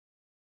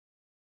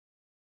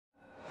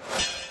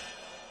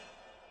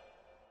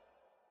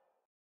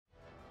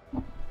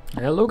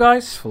Hello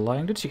guys,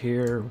 Flying Dutchie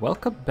here.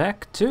 Welcome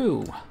back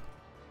to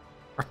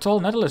our tall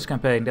Netherlands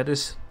campaign. That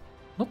is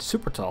not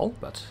super tall,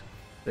 but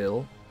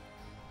still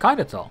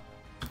kinda tall.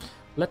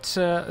 Let's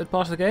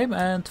pause the game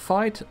and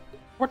fight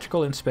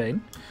Portugal and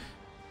Spain.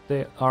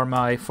 They are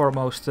my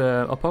foremost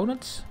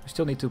opponents. We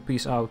still need to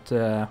piece out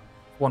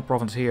one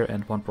province here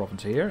and one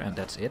province here, and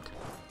that's it.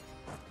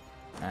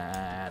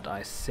 And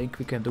I think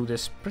we can do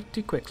this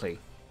pretty quickly.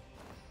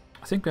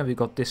 I think when we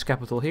got this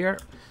capital here,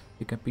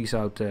 we can piece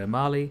out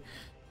Mali.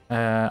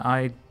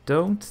 I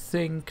don't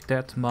think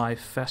that my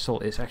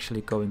vessel is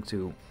actually going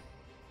to...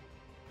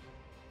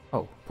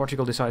 Oh,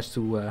 Portugal decides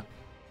to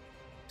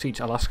siege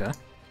Alaska.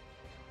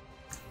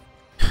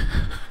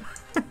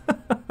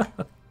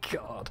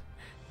 God,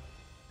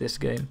 this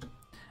game.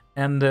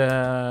 And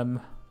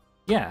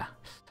yeah,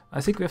 I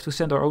think we have to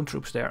send our own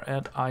troops there.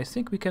 And I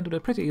think we can do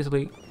that pretty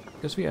easily,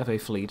 because we have a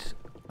fleet.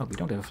 Oh, we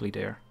don't have a fleet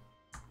there.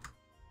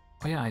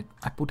 Oh yeah,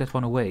 I put that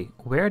one away.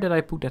 Where did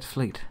I put that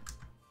fleet?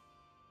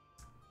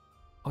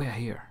 Oh yeah,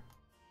 here.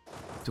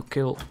 To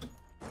kill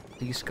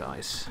these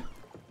guys.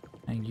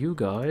 And you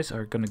guys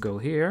are gonna go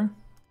here.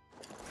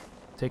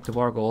 Take the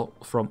Wargol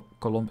from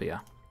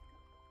Colombia.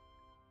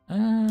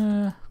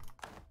 Yeah,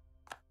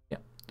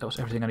 that was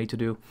everything I need to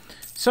do.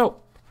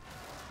 So,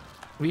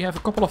 we have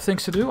a couple of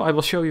things to do. I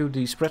will show you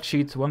the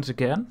spreadsheet once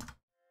again.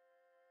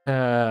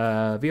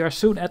 We are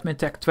soon admin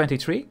tech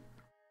 23.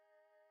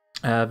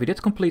 We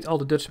did complete all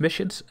the Dutch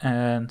missions,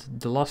 and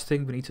the last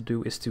thing we need to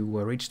do is to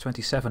reach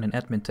 27 in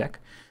admin tech.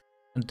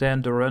 And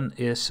then the run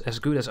is as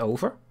good as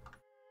over.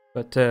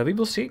 But we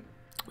will see.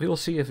 We will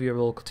see if we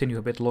will continue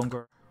a bit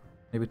longer.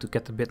 Maybe to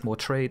get a bit more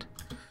trade.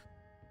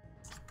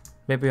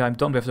 Maybe I'm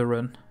done with the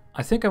run.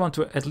 I think I want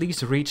to at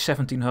least reach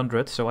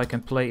 1700 so I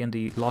can play in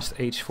the last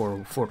age for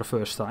the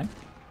first time.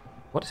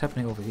 What is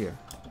happening over here?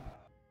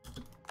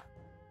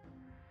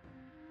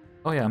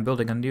 Oh yeah, I'm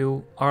building a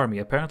new army.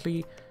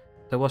 Apparently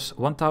there was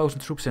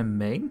 1000 troops in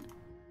Maine.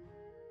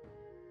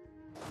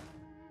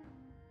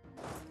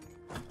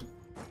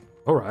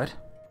 Alright.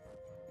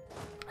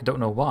 I don't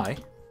know why.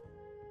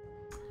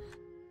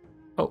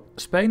 Oh,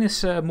 Spain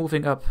is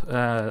moving up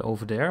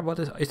over there. What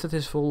is that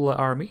his full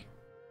army?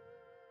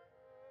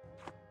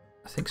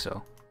 I think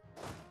so.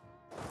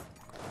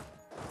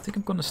 I think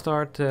I'm gonna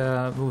start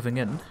moving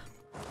in.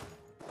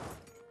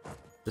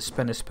 The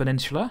Spanish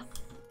Peninsula.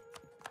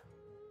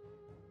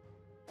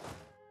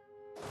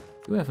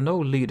 You have no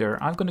leader.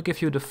 I'm gonna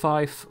give you the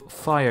 5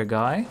 fire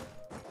guy.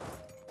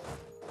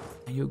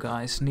 And you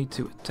guys need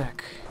to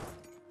attack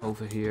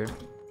over here.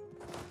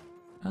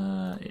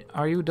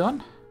 Are you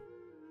done?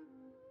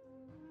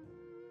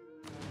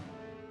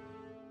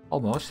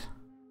 Almost.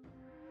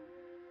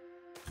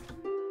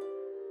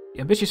 The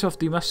ambitions of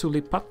the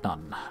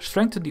Masulipatnan.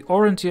 Strengthen the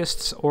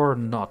Orangists or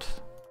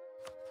not?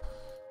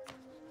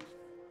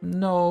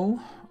 No,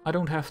 I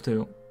don't have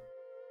to.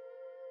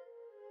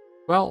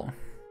 Well...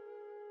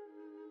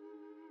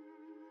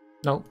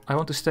 No, I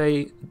want to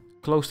stay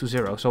close to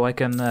 0 so I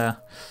can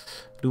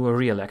do a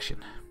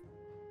re-election.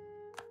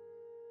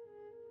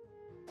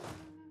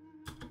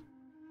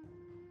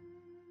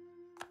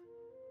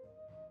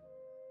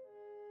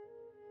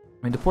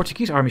 I mean, the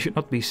Portuguese army should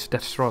not be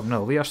that strong.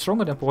 No, we are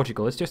stronger than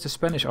Portugal. It's just the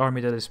Spanish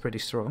army that is pretty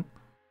strong.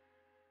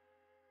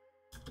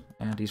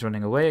 And he's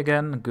running away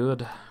again.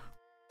 Good.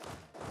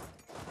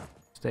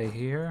 Stay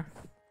here.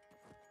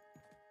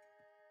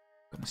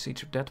 Gonna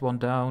siege that one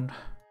down.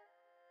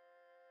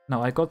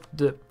 Now, I got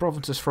the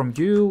provinces from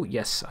you.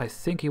 Yes, I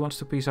think he wants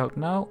to peace out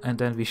now. And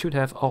then we should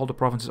have all the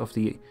provinces of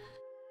the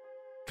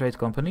trade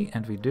company.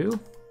 And we do.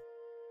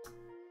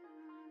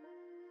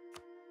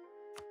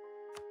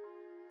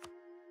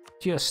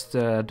 Just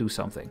do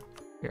something.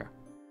 Here.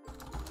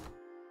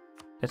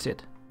 That's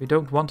it. We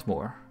don't want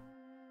more.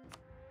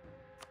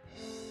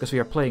 Because we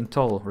are playing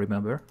tall,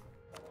 remember?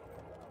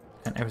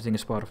 And everything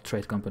is part of the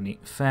trade company.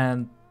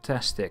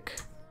 Fantastic.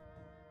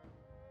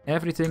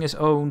 Everything is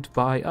owned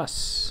by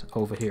us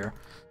over here.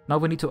 Now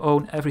we need to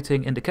own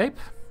everything in the Cape.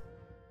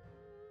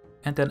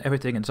 And then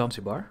everything in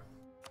Zanzibar.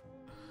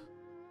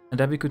 And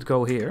then we could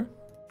go here.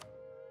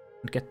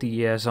 And get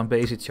the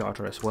Zambezi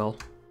Charter as well.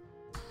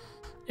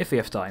 If we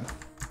have time.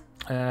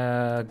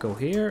 Go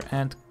here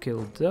and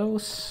kill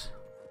those.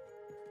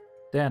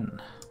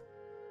 Then,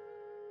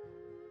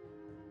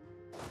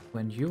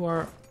 when you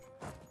are...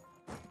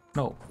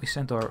 No, we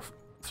sent our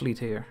fleet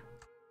here.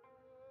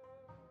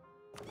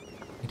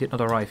 He did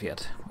not arrive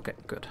yet. Okay,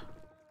 good.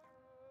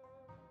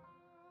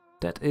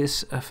 That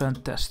is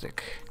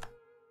fantastic.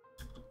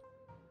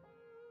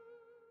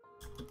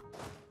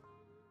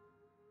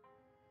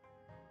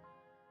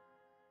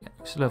 Yeah,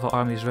 we still have our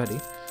armies ready.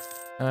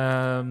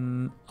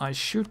 I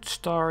should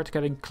start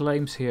getting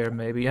claims here,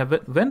 maybe. Yeah,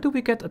 but when do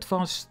we get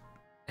advanced?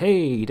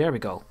 Hey, there we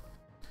go.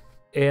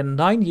 In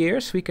 9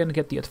 years, we can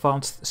get the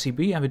advanced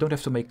CB, and we don't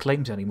have to make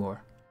claims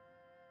anymore.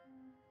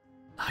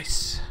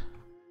 Nice.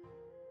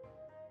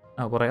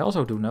 Now, what I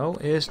also do know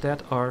is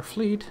that our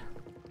fleet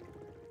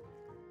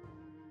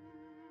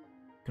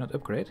cannot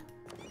upgrade.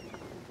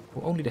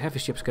 Well, only the heavy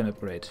ships can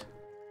upgrade.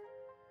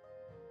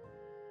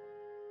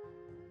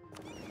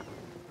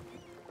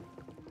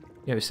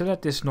 Yeah, we still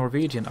had this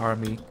Norwegian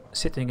army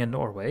sitting in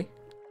Norway,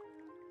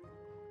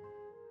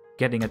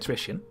 getting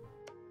attrition.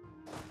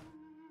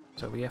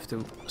 So we have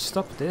to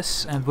stop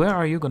this. And where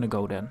are you gonna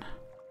go then?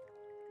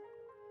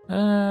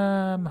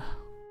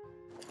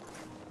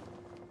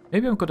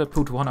 Maybe I'm gonna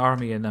put one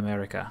army in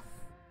America.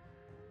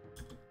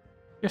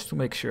 Just to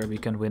make sure we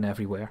can win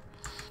everywhere.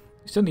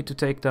 We still need to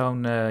take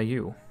down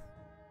you.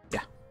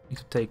 Yeah, need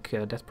to take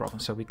that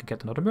province so we can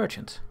get another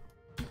merchant.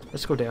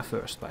 Let's go there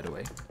first, by the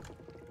way.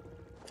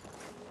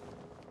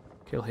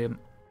 Kill him.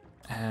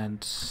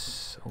 And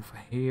over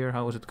here,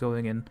 how is it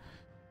going in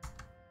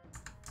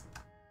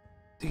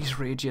these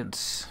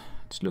regions?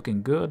 It's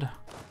looking good.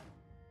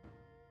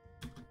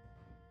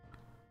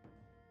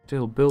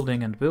 Still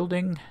building and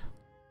building.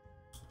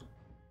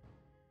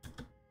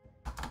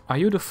 Are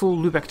you the full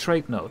Lübeck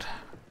trade node?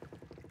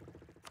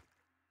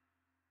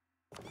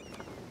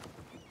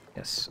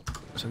 Yes,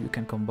 so you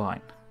can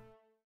combine.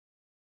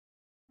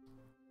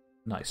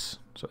 Nice.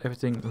 So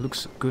everything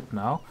looks good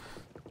now.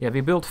 Yeah,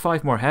 we built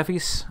 5 more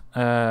heavies.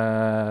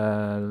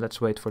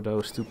 Let's wait for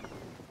those to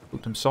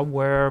put them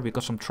somewhere. We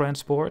got some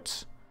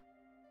transports.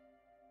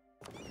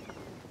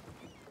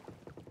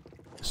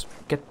 Let's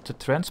get the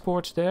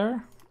transports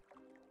there.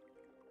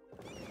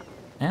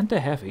 And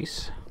the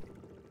heavies.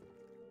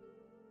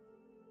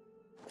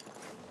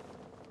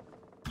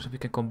 So we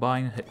can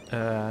combine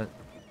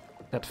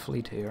that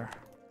fleet here.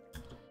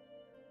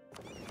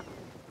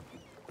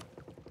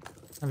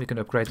 And we can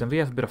upgrade them. We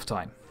have a bit of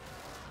time.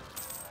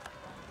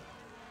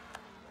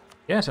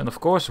 Yes, and of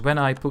course, when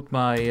I put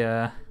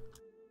my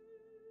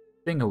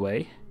thing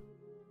away,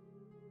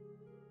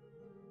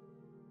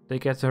 they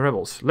get the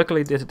rebels.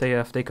 Luckily,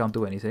 they can't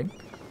do anything.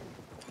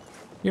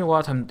 You know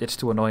what? It's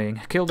too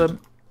annoying. Kill them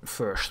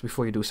first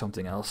before you do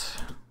something else.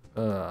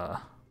 Okay,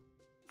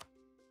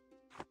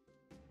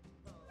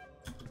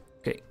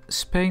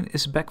 Spain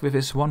is back with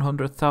his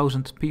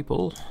 100,000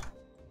 people.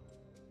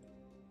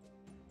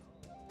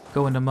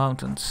 Go in the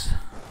mountains.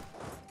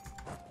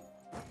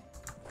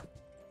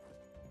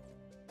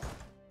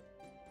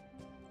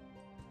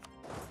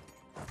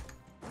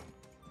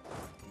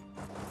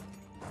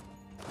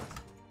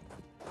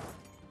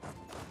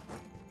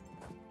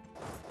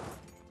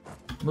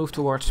 Move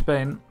towards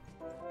Spain.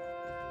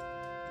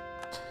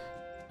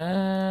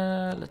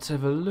 Let's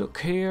have a look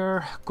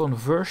here.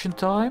 Conversion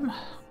time.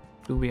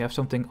 Do we have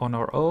something on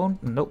our own?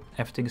 Nope,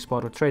 everything is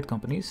part of trade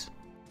companies.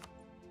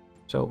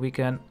 So we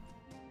can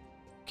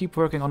keep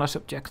working on our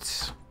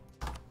subjects.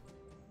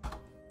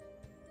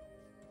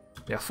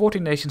 Yeah,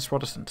 14 nations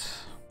Protestant.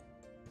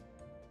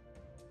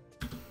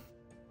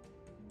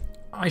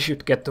 I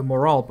should get the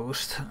morale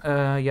boost.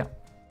 Yeah.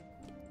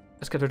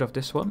 Let's get rid of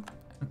this one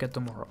and get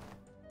the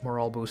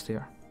morale boost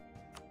here.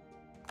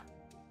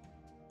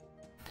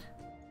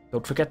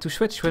 Don't forget to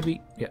switch when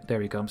we... Yeah,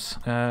 there he comes.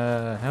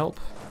 Help.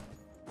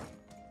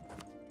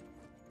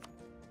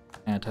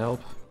 And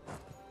help.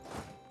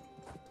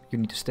 You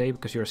need to stay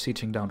because you're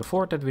sieging down the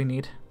fort that we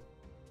need.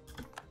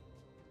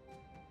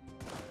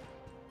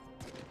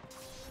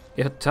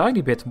 You have a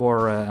tiny bit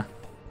more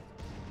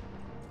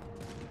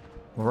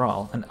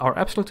morale. And our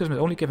absolutism is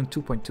only given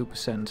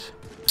 2.2%.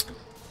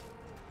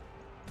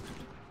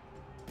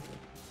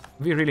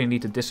 We really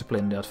need to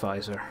discipline the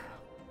advisor.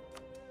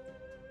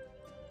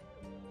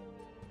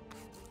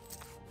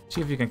 See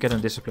if you can get a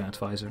discipline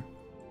advisor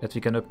that we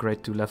can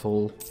upgrade to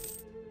level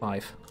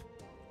 5.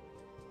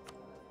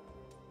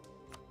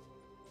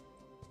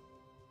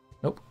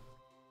 Nope.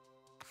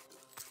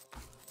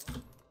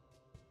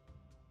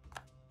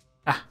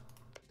 Ah,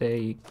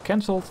 they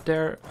cancelled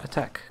their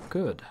attack.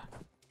 Good.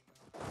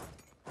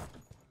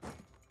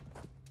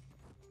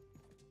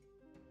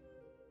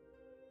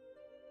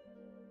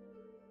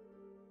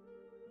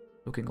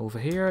 Looking over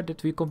here,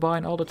 did we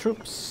combine all the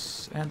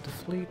troops and the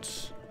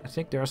fleets? I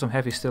think there are some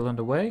heavy still on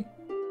the way.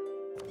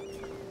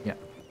 Yeah.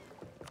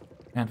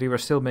 And we were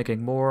still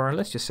making more.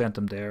 Let's just send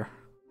them there.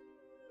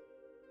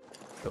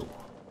 Oh.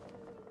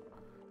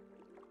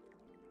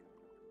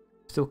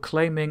 Still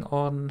claiming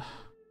on...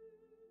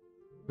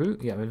 Ooh,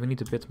 yeah, we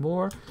need a bit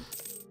more.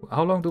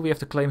 How long do we have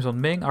the claims on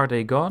Ming? Are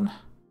they gone?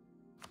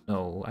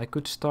 No, I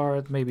could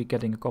start maybe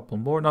getting a couple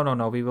more.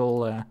 No, we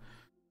will...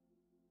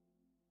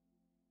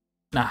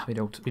 Nah, we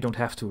don't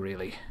have to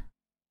really.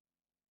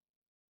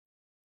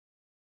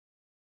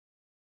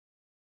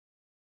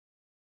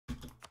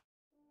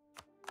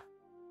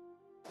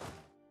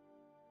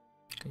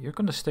 Okay, you're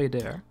gonna stay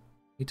there.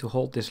 Need to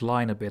hold this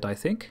line a bit, I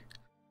think.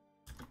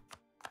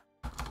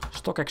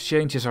 Stock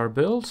exchanges are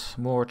built.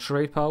 More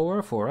trade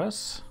power for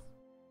us.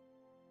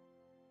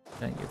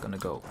 Then you're gonna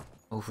go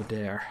over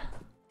there.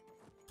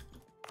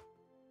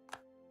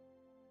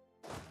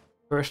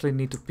 Firstly,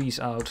 need to peace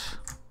out.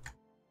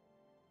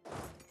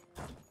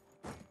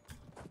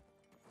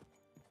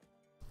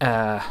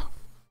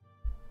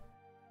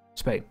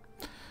 Spain.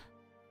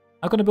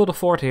 I'm gonna build a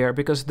fort here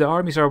because the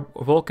armies are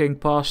walking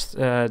past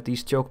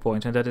these choke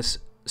points and that is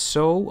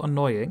so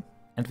annoying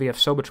and we have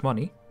so much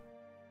money.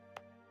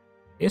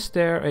 Is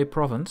there a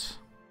province?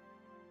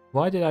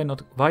 Why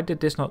did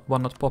this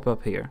one not pop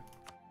up here?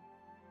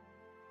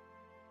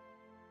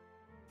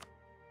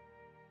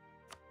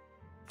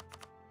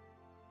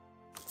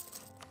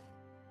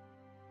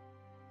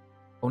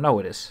 Oh, no,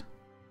 it is.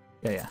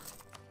 Yeah, yeah.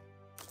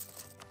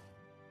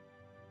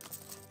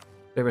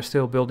 They were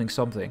still building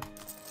something.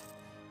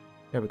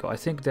 There we go. I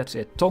think that's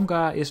it.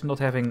 Tonga is not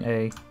having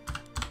a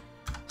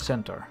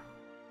center.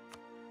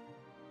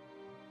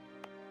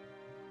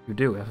 You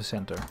do have a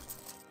center.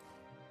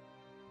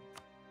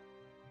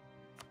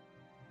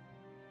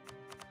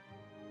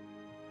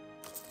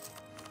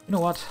 You know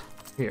what?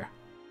 Here.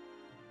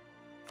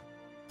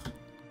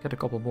 Get a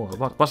couple more.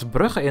 What was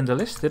Brugge in the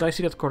list? Did I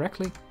see that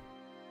correctly?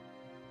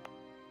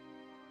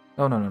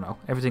 Oh, no, no, no.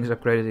 Everything is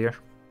upgraded here.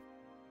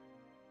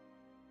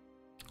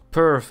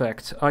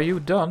 Perfect. Are you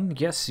done?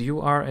 Yes, you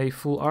are a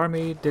full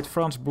army. Did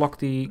France block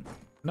the...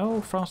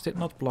 No, France did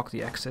not block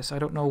the access. I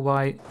don't know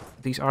why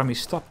these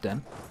armies stopped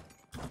then.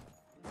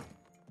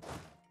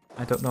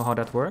 I don't know how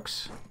that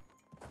works.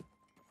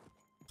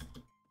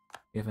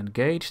 You've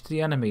engaged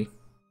the enemy.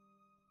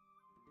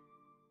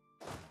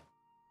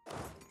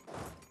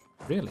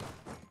 Really?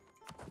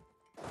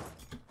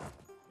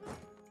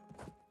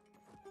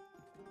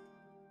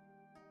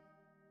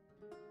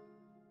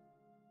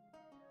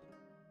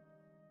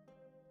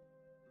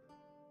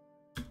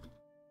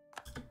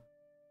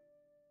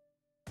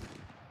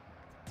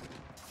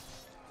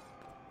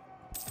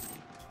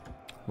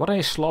 What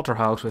a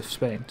slaughterhouse with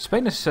Spain.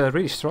 Spain is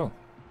really strong.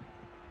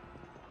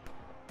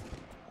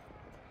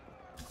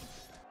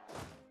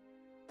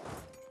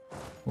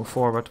 Move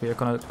forward, we are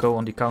gonna go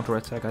on the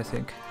counter-attack, I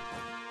think.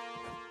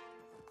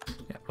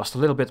 Yeah, lost a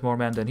little bit more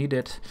men than he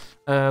did.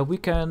 We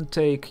can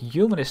take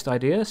humanist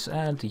ideas,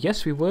 and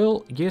yes we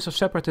will. Years of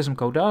separatism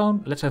go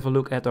down. Let's have a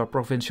look at our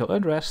provincial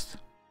unrest.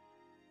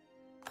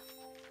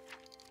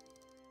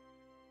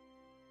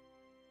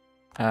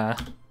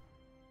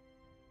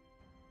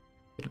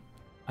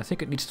 I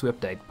think it needs to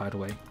update, by the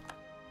way.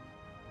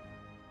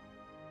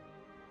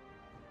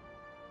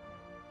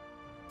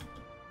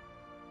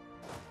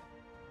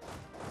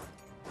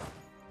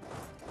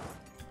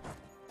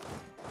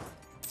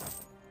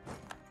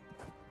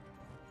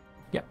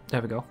 Yeah,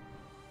 there we go.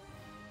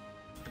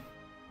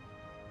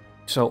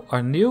 So,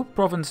 our new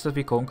province that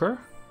we conquer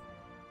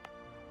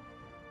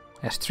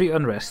has 3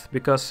 unrest,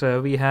 because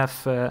we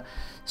have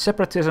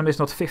separatism is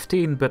not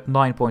 15 but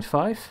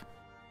 9.5.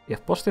 We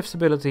have positive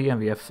stability and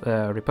we have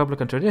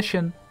Republican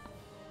tradition.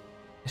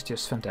 It's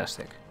just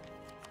fantastic.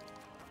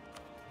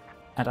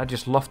 And I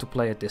just love to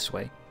play it this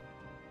way.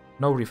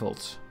 No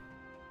revolts.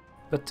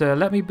 But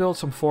let me build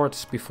some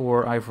forts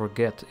before I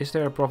forget. Is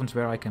there a province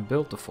where I can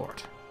build the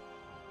fort?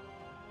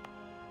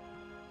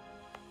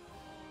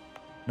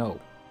 No.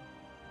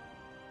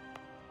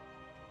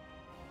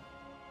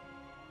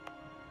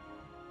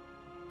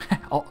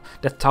 Oh,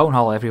 that town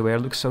hall everywhere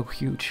looks so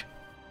huge.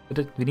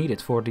 But we need it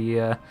for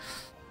the...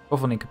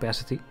 governing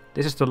capacity.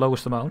 This is the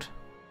lowest amount.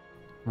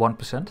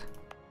 1%.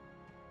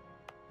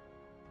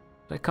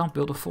 But I can't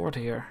build a fort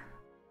here.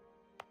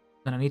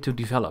 Then I need to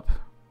develop.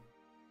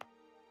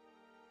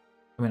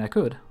 I mean, I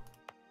could.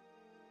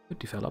 Could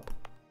develop.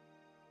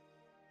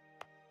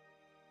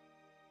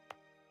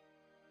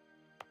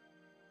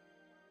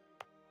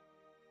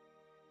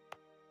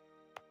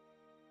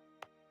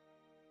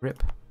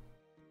 RIP.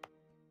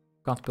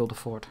 Can't build a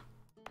fort.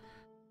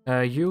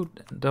 You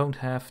don't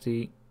have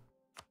the...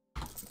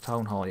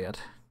 town hall yet.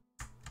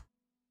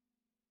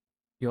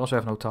 You also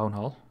have no town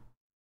hall.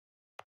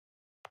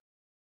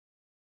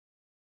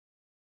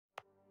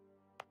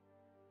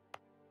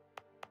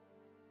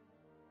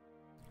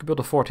 You can build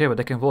a fort here, but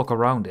they can walk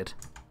around it.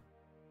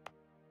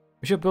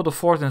 We should build a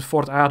fort in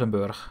Fort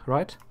Adenburg,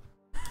 right?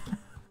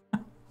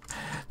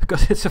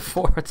 Because it's a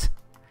fort.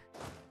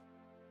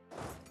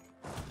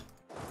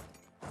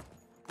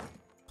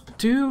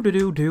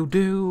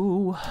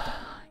 Do.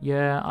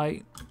 Yeah,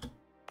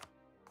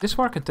 this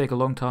war can take a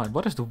long time.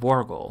 What is the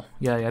war goal?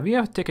 Yeah, we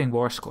have a ticking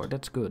war score.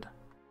 That's good.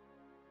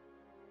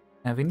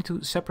 And we need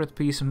to separate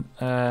piece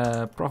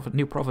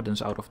New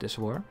Providence out of this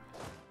war.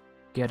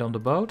 Get on the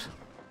boat.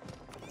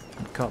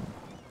 And come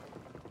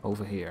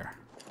over here.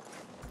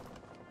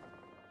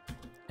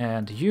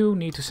 And you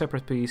need to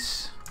separate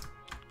piece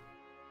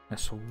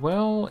as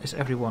well. Is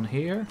everyone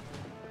here?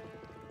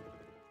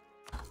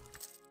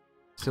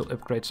 Still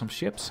upgrade some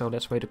ships, so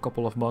let's wait a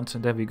couple of months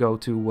and then we go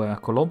to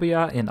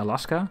Colombia in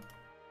Alaska.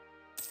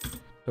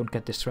 Don't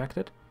get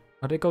distracted.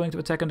 Are they going to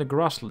attack in the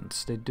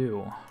grasslands? They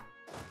do.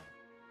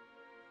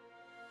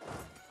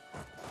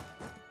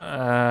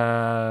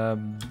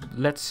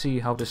 Let's see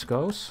how this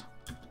goes.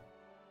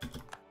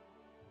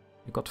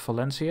 You got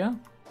Valencia.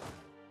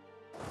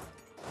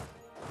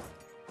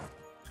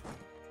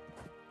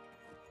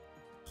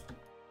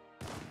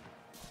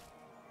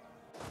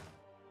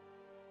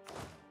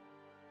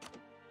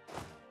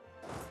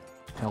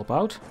 Help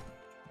out.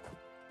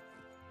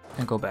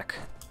 And go back.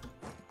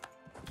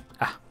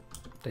 Ah,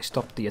 they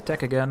stopped the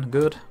attack again.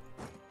 Good.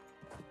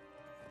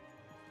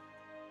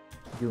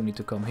 You need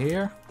to come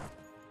here.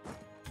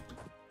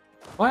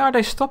 Why are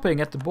they stopping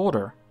at the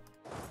border?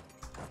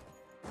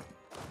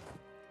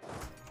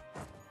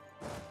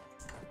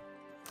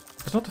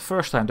 It's not the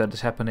first time that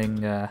is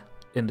happening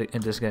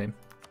in this game.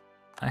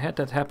 I had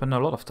that happen a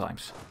lot of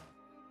times.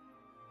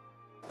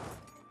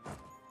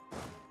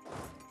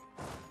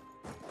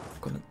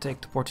 Gonna take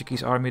the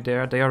Portuguese army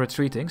there. They are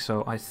retreating,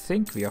 so I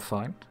think we are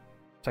fine.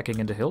 Attacking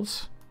in the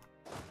hills.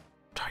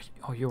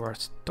 Oh, you are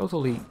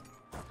totally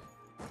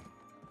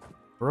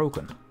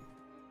broken.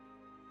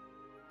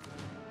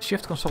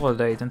 Shift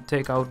consolidate and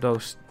take out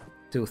those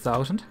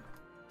 2000.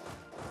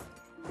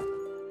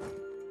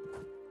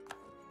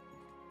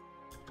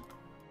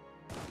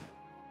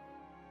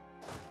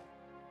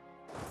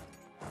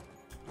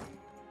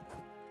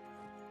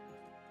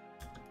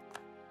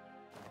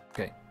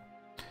 Okay.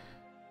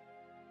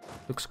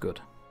 Looks good.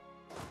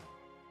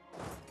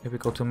 Here we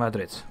go to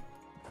Madrid.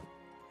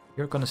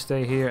 You're gonna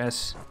stay here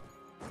as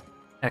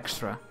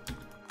extra.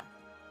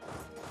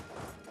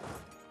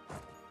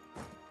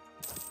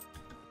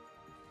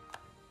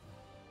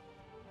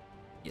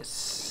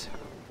 Yes.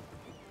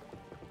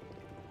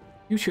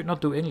 You should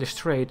not do English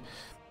trade.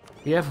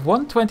 We have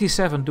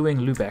 127 doing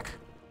Lübeck.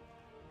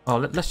 Oh,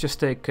 let's just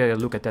take a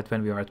look at that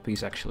when we are at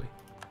peace, actually.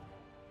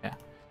 Yeah.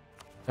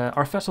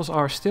 Our vassals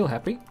are still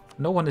happy.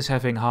 No one is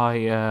having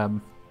high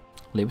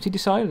liberty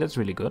desire. That's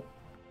really good.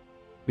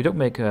 We don't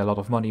make a lot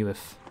of money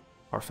with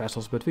our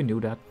vassals, but we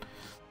knew that.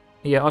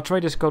 Yeah, our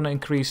trade is gonna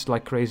increase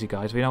like crazy,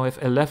 guys. We now have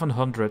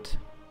 1100.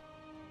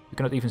 You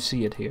cannot even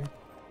see it here.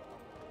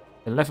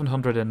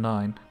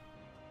 1109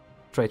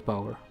 trade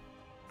power.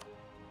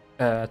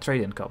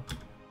 Trade income.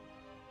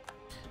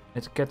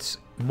 It gets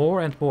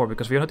more and more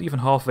because we are not even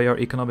halfway our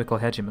economical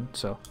hegemon,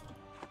 so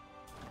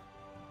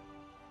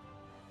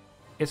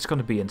it's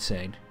gonna be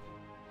insane.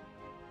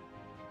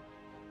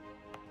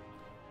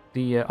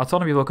 The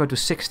autonomy will go to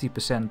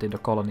 60% in the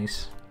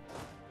colonies,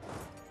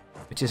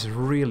 which is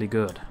really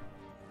good.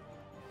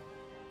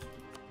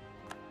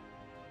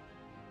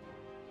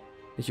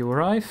 Did you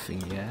arrive?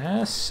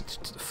 Yes.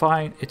 It's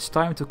fine. It's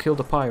time to kill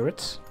the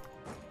pirates.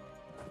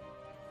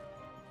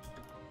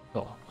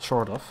 Well,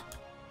 sort of.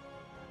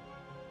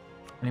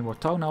 Any more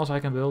town halls I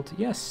can build?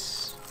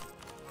 Yes.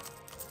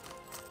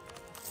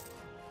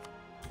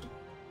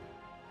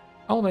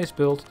 Always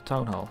build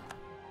town hall.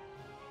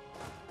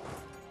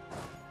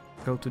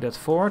 Go to that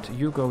fort,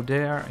 you go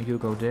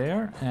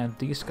there, and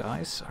these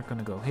guys are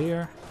gonna go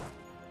here.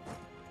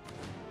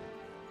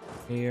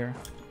 Here.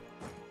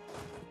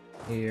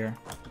 Here.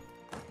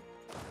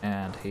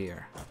 And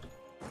here.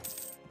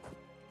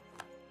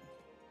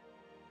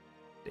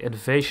 The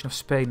invasion of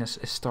Spain is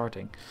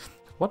starting.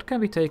 What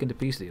can we take in the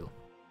peace deal?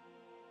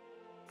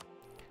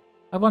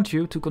 I want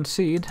you to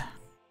concede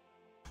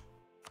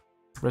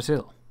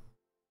Brazil.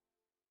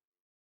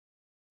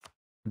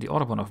 The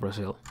other one of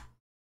Brazil.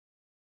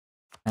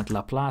 And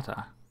La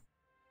Plata.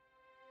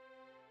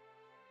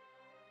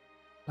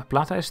 La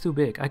Plata is too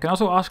big. I can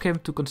also ask him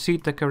to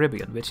concede the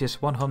Caribbean, which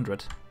is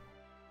 100.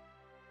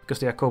 Because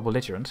they are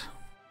co-belligerent.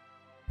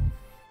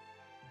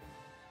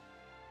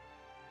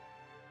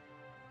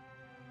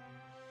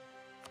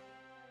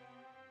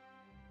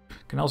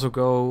 Can also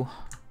go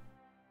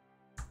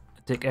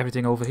take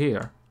everything over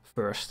here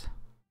first.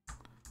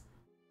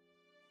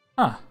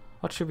 Ah,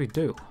 what should we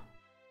do?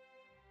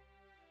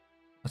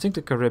 I think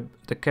the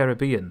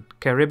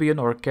Caribbean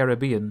or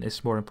Caribbean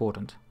is more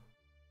important.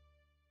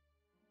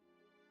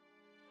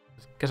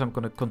 I guess I'm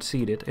gonna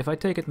concede it. If I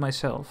take it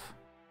myself,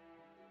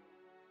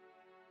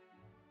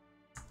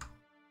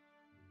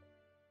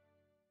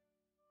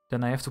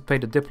 then I have to pay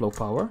the Diplo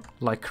power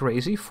like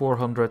crazy,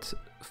 400,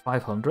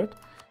 500.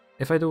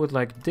 If I do it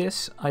like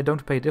this, I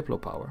don't pay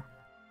Diplo power.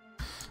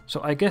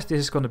 So I guess this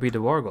is gonna be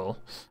the war goal.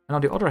 And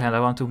on the other hand, I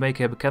want to make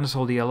him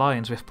cancel the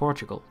alliance with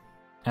Portugal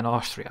and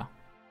Austria.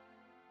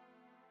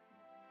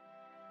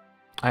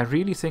 I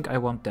really think I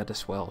want that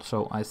as well,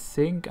 so I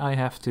think I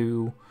have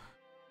to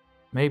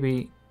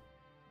maybe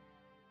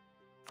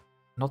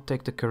not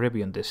take the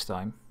Caribbean this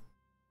time.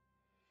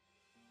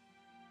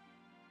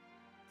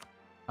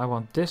 I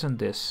want this and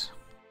this.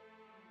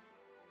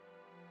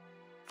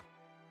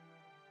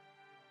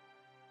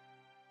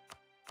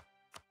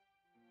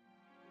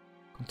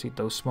 Concede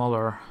those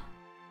smaller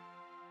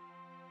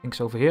things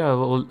over here. I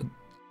will,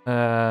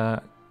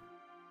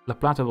 La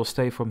Plata will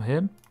stay for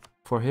him.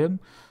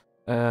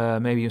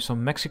 Maybe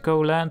some Mexico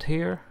land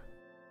here.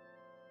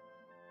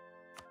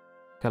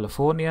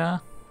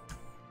 California.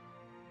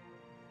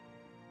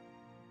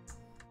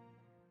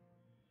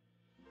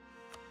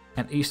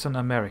 And Eastern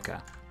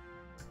America.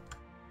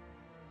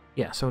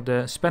 Yeah, so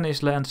the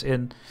Spanish lands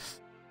in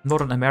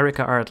Northern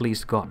America are at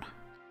least gone.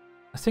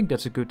 I think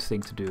that's a good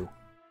thing to do.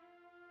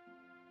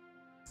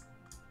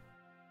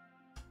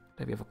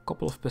 Then we have a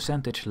couple of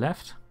percentage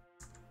left.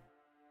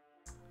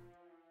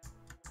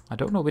 I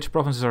don't know which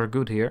provinces are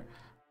good here.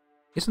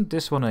 Isn't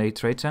this one a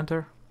trade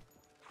center?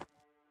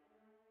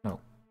 No.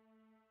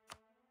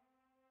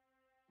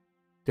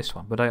 This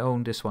one, but I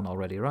own this one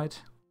already,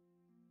 right?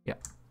 Yeah,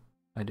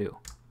 I do.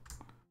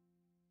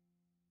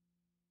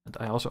 And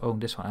I also own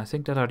this one. I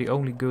think that are the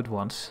only good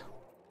ones.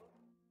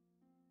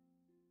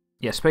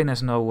 Yeah, Spain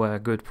has no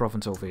good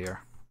province over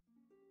here.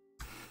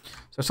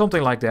 So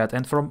something like that.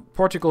 And from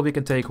Portugal we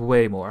can take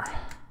way more.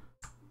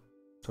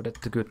 So that's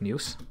the good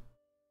news.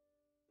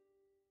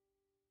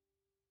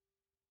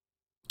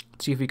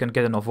 See if we can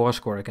get enough war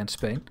score against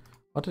Spain.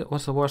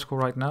 What's the war score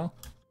right now?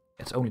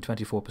 It's only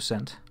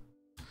 24%.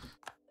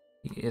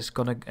 He is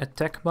gonna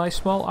attack my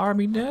small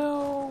army.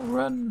 No,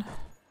 run.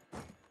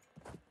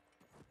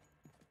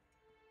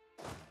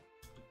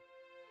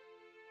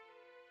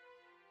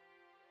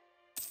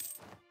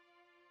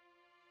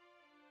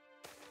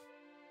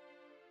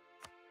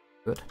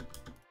 Good.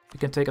 We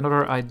can take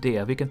another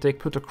idea. We can take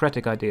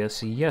plutocratic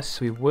ideas. Yes,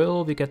 we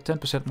will. We get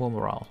 10% more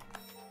morale.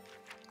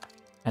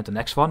 And the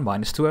next one,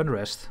 -2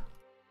 unrest.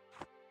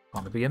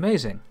 Gonna be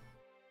amazing.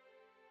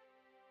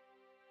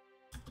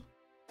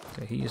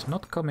 Okay, he is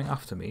not coming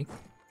after me.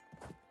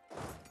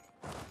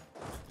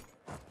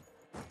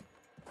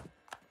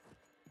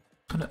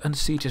 Gonna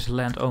unsiege his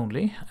land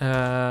only.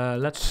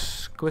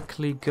 Let's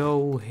quickly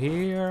go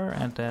here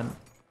and then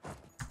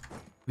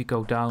we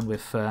go down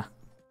with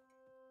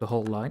the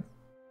whole line.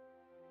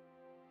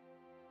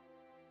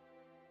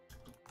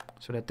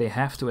 So that they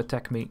have to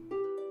attack me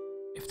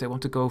if they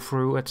want to go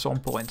through at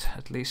some point,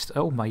 at least.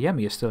 Oh,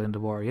 Miami is still in the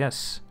war,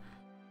 yes.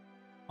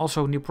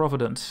 Also New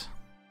Providence.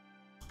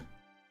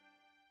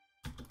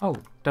 Oh,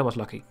 that was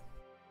lucky.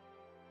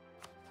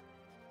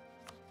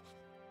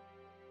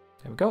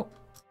 There we go.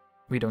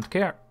 We don't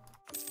care.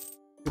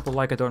 People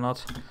like it or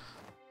not.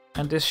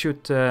 And this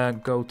should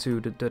go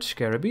to the Dutch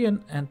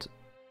Caribbean, and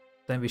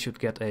then we should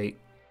get a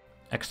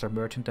extra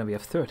merchant, and we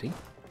have 30.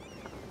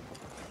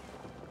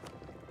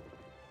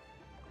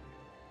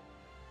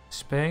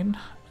 Spain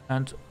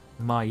and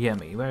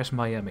Miami. Where is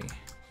Miami?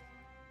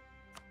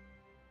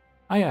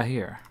 Ah yeah,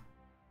 here.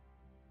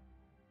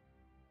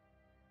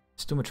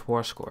 It's too much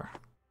war score.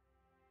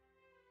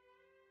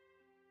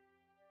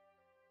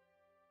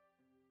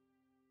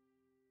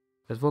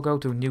 That will go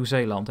to New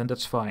Zealand, and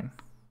that's fine.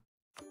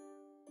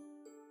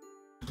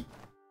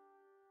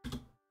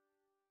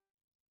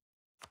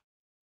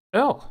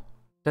 Oh,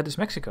 that is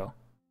Mexico.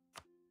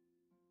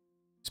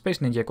 Space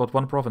Ninja got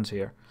 1 province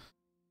here.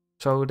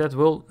 So that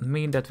will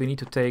mean that we need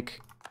to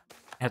take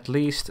at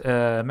least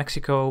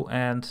Mexico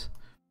and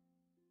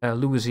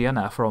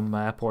Louisiana from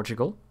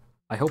Portugal.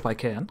 I hope I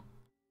can.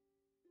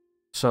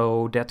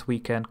 So that we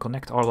can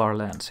connect all our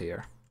lands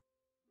here.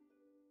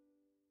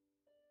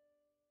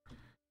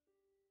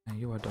 And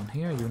you are done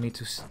here. You need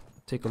to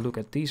take a look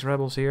at these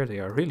rebels here. They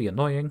are really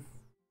annoying.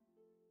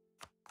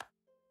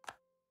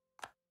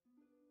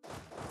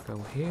 Go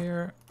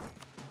here,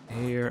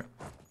 here,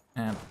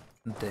 and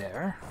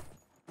there.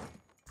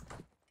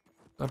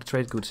 Gotta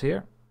trade goods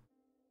here.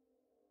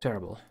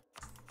 Terrible.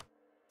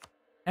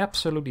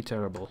 Absolutely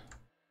terrible.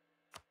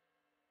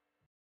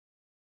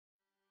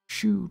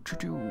 Shoo choo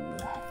choo.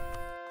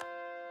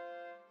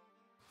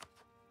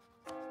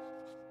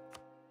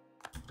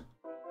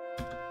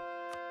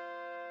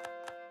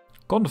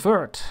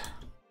 Convert.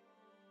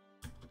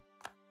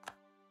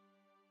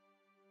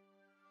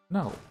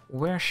 Now,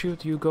 where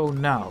should you go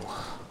now?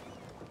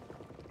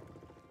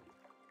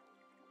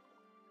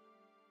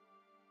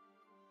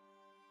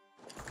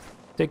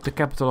 Take the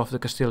capital of the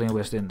Castilian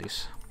West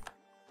Indies.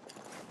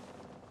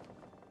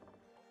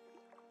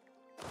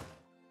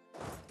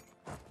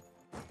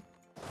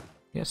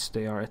 Yes,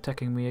 they are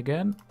attacking me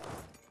again.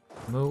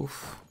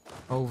 Move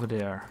over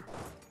there.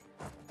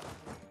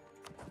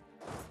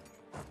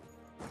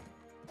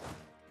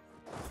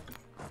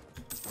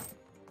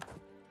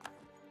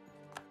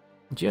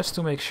 Just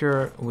to make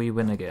sure we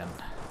win again.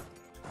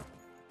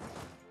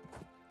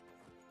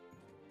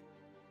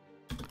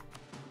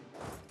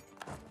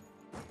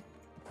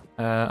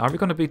 Are we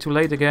gonna be too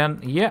late again?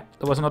 Yeah,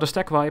 there was another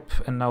stack wipe,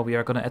 and now we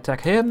are gonna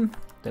attack him.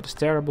 That is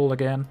terrible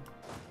again.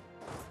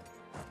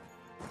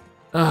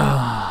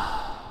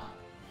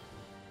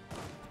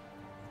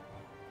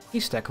 He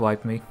stack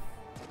wiped me.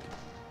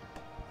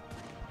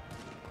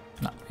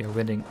 No, you're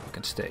winning, you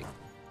can stay.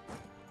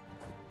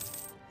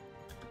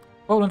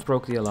 Poland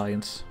broke the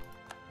alliance.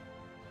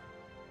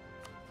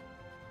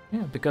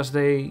 Yeah, because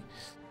they...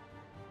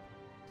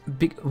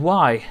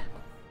 Why?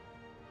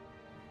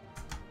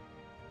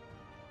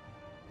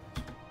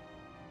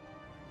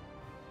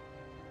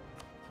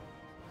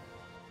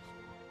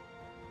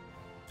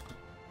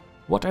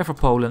 Whatever,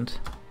 Poland.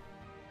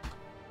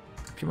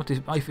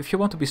 If you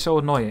want to be so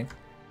annoying.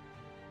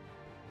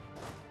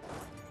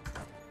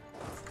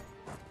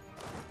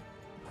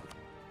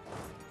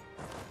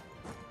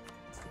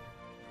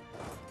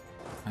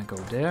 I go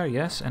there,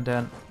 yes, and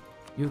then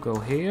you go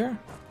here.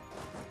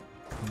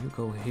 You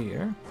go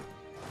here.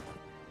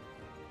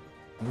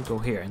 You go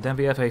here, and then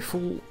we have a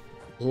full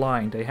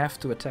line they have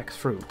to attack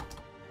through.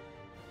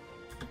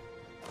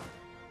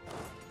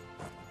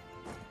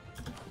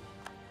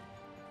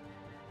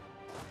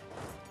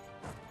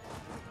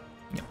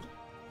 Yeah.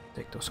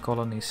 Take those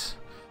colonies.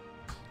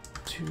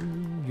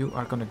 You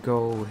are gonna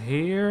go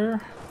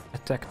here,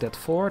 attack that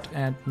fort,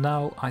 and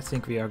now I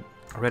think we are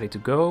ready to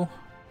go.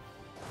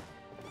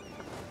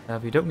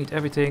 We don't need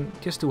everything,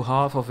 just do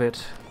half of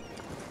it.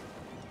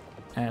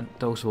 And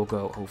those will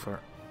go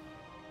over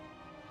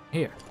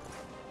here.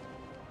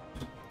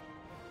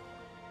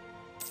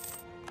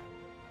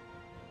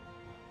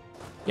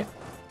 Yeah,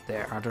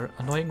 there are the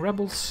annoying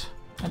rebels.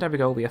 And there we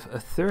go, we have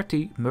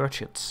 30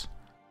 merchants.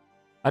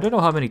 I don't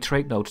know how many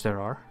trade nodes there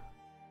are.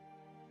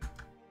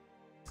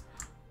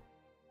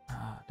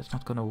 That's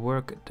not gonna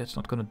work. That's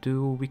not gonna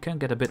do. We can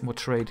get a bit more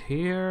trade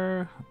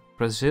here.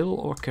 Brazil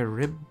or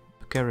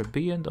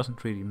Caribbean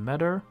doesn't really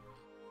matter.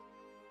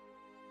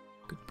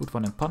 Could put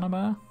one in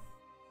Panama.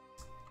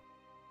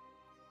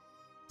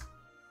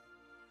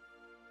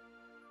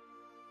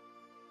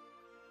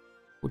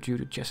 Put you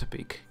to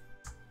Chesapeake.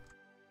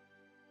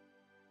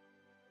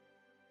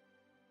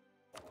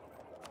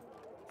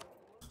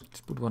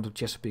 Let's put one to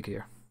Chesapeake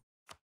here.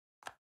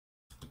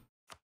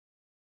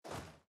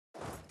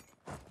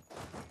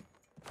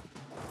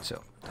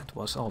 So, that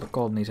was all the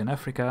colonies in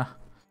Africa.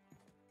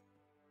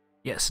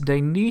 Yes, they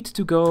need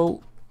to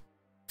go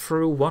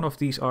through one of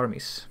these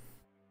armies.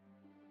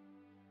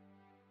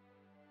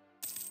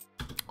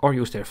 Or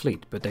use their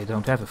fleet, but they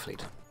don't have a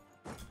fleet.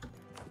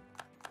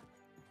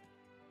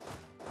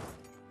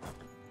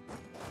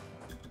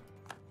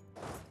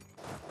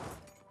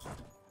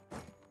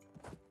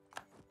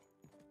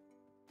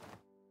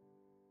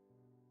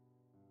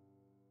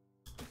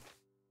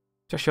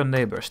 Just your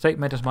neighbor. State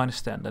matters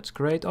 -10. That's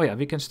great. Oh yeah,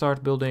 we can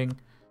start building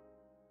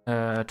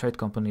trade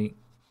company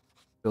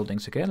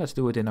buildings again. Let's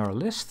do it in our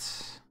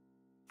list.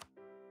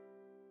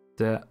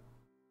 The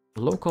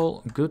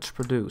local goods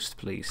produced,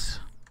 please.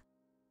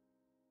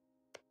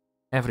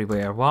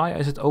 Everywhere. Why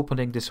is it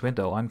opening this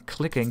window? I'm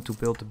clicking to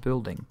build the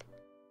building.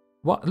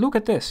 What? Look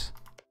at this.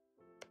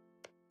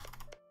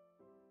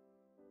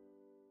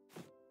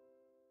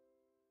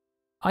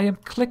 I am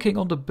clicking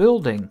on the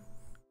building.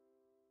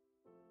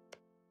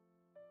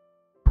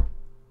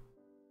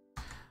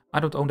 I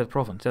don't own that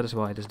province, that is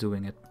why it is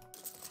doing it.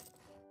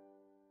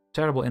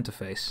 Terrible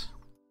interface.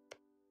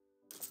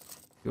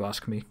 You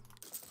ask me.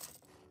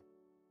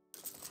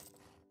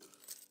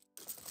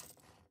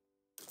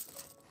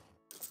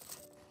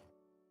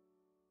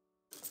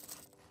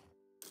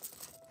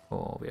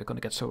 Oh, we are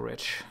gonna get so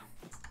rich.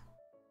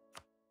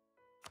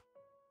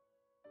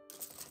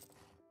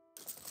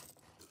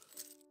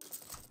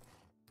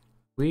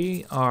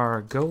 We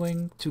are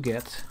going to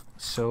get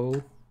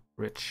so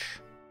rich.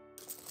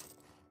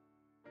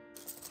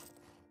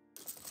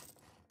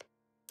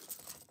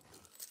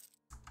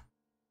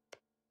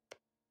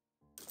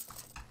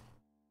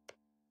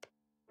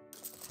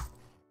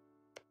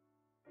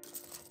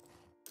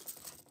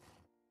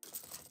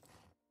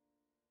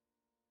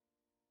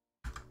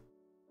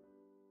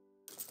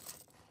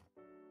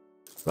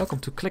 Welcome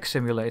to Click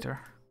Simulator.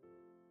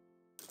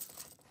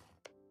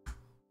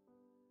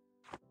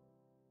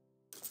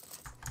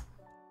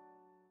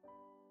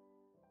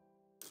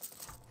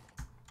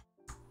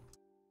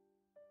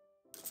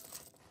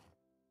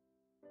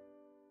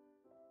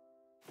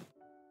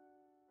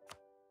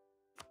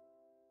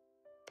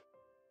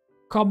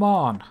 Come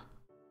on!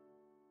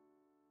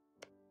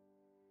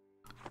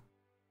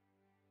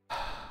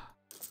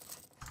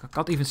 I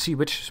can't even see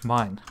which is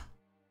mine.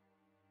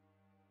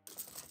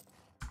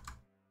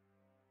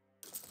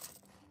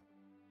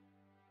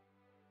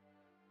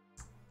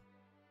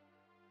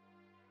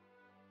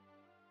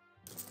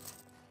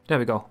 There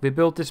we go. We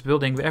built this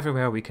building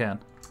everywhere we can.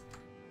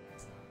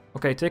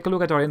 Okay, take a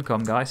look at our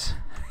income, guys.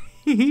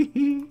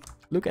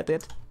 Look at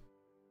it.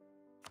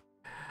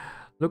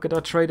 Look at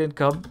our trade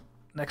income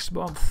next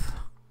month.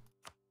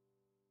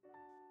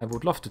 I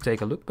would love to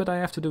take a look, but I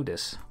have to do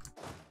this.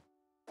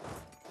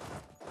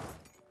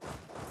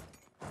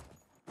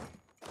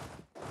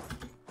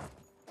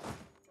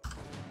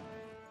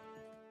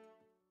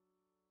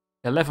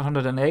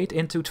 $1,108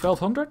 into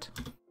 1,200?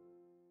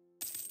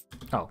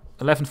 Oh,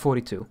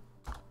 1142.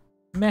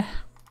 Meh.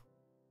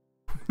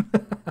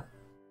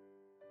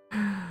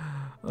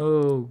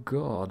 Oh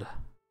god.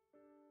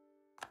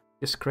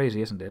 It's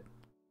crazy, isn't it?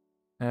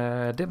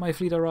 Did my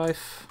fleet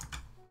arrive?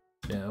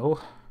 No.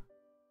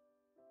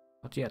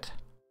 Not yet.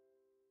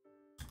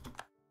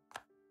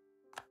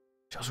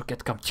 Should also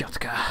get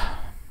Kamchatka.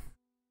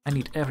 I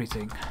need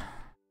everything.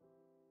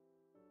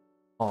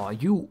 Oh,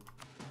 you...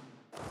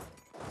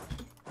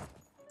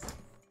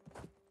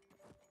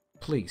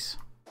 Please.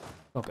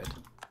 Stop it.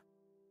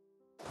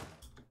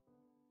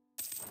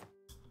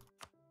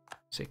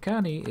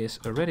 Sekani is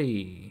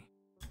ready.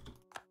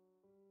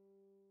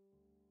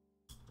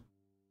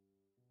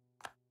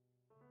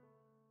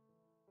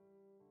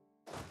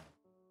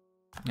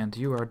 And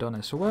you are done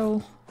as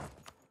well.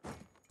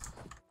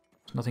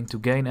 There's nothing to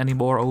gain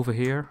anymore over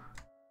here.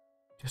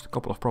 Just a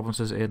couple of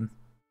provinces in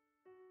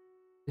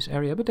this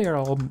area, but they are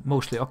all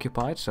mostly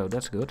occupied, so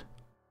that's good.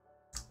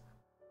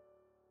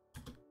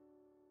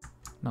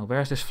 Now,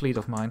 where's this fleet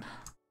of mine?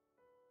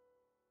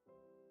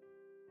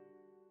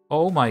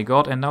 Oh my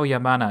god, and now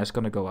Yamana is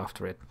gonna go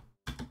after it.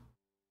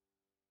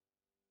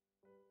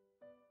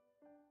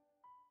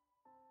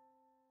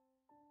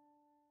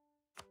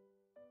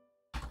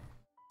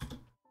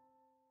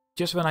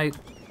 Just when I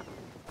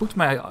put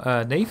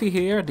my navy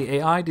here, the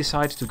AI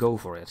decides to go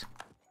for it.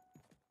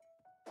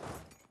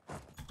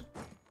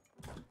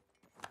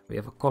 We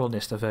have a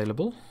colonist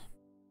available.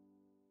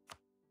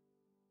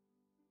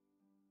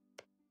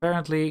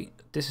 Apparently,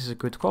 this is a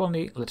good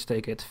colony. Let's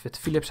take it with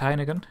Philips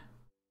Heineken.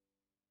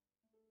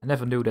 I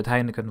never knew that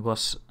Heineken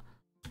was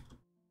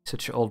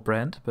such an old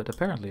brand, but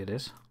apparently it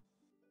is.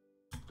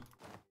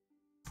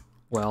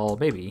 Well,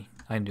 maybe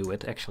I knew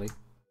it actually.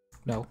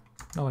 No,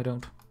 I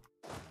don't.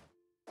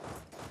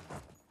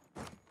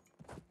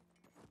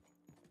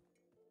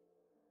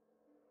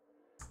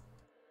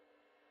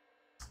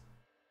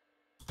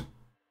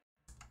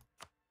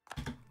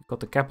 Got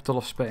the capital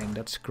of Spain,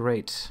 that's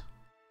great.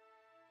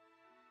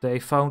 They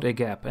found a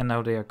gap and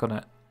now they are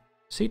gonna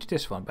siege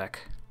this one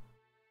back.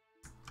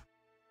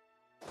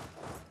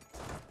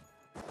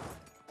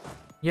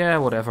 Yeah,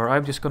 whatever,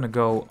 I'm just gonna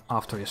go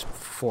after his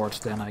fort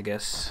then, I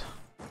guess.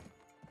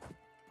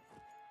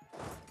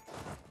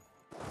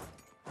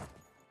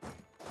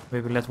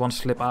 Maybe let one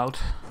slip out.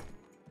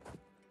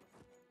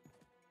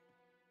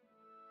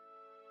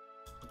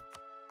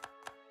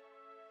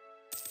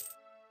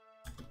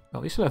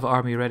 Well, we still have an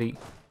army ready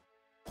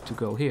to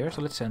go here,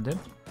 so let's send him.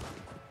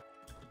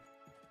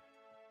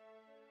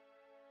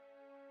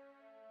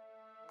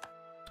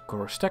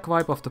 Score a stack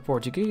wipe of the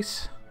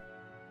Portuguese.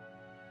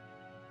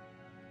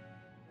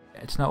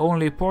 It's now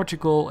only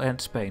Portugal and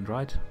Spain,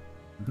 right?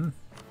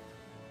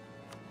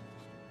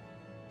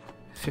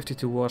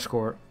 52 war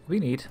score. We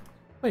need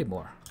way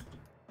more.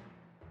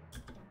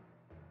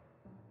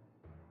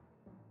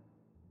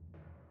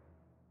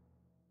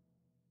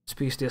 Let's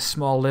piece this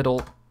small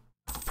little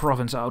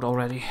province out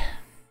already.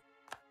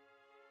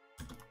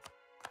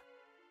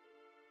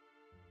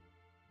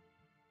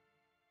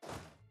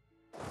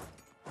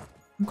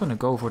 I'm gonna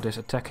go for this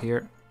attack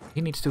here.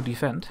 He needs to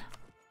defend.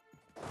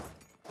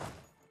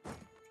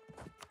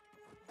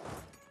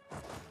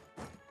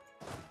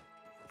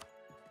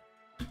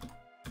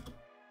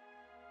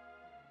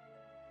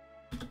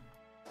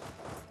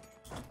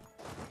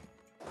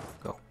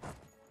 Go.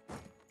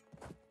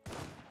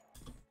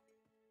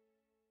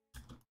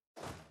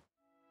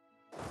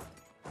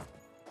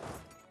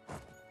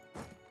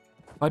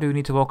 Why do you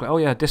need to walk? Oh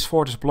yeah, this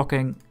fort is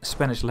blocking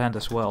Spanish land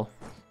as well.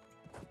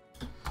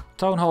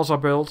 Town halls are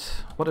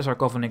built. What is our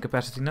governing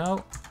capacity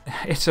now?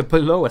 It's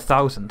below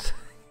 1,000.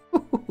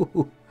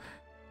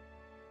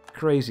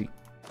 Crazy.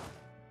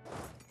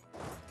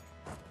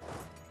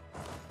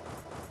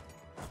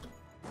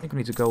 I think we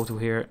need to go to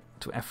here,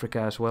 to Africa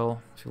as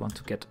well, if you want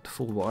to get the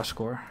full war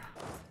score.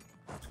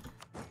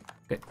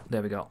 Okay,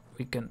 there we go.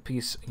 We can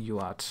piece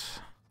you out.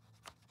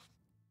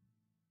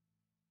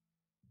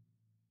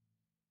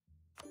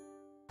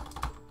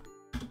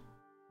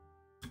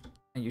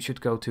 And you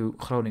should go to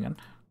Groningen.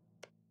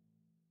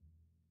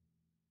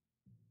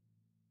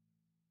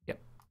 Yep.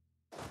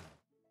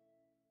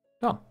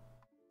 Done.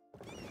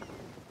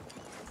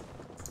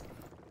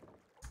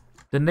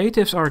 The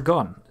natives are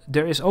gone.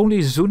 There is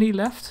only Zuni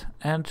left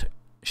and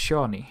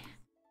Shawnee.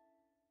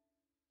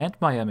 And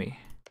Miami.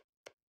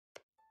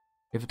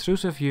 We have a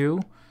truce of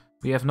you.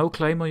 We have no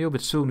claim on you,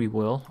 but soon we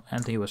will.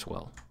 And you as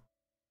well.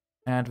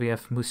 And we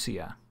have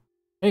Musia.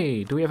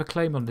 Hey, do we have a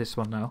claim on this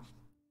one now?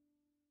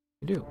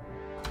 We do.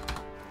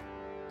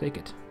 Take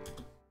it.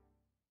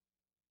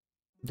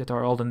 That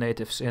are all the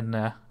natives in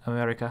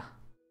America.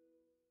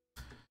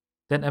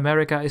 Then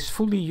America is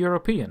fully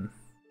European.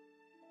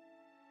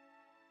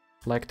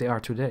 Like they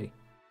are today.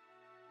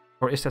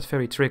 Or is that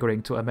very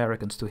triggering to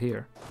Americans to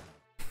hear?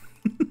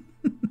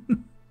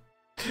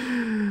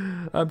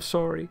 I'm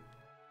sorry.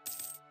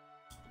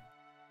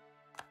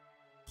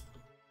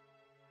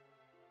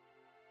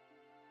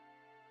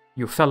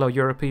 You fellow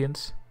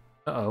Europeans.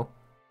 Uh-oh.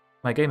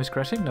 My game is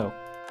crashing? No.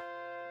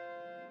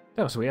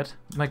 That was weird.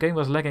 My game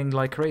was lagging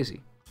like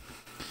crazy.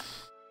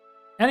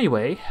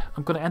 Anyway,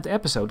 I'm gonna end the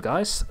episode,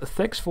 guys.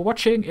 Thanks for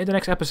watching. In the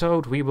next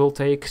episode, we will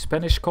take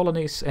Spanish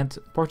colonies and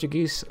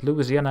Portuguese,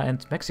 Louisiana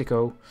and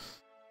Mexico.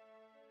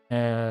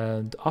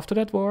 And after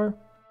that war,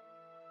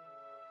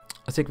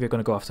 I think we're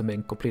gonna go after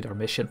Ming, complete our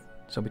mission,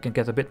 so we can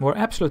get a bit more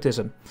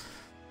absolutism.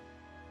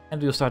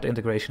 And we'll start the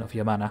integration of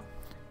Yamana.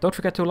 Don't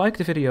forget to like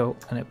the video,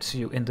 and I hope to see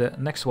you in the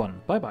next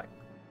one. Bye bye.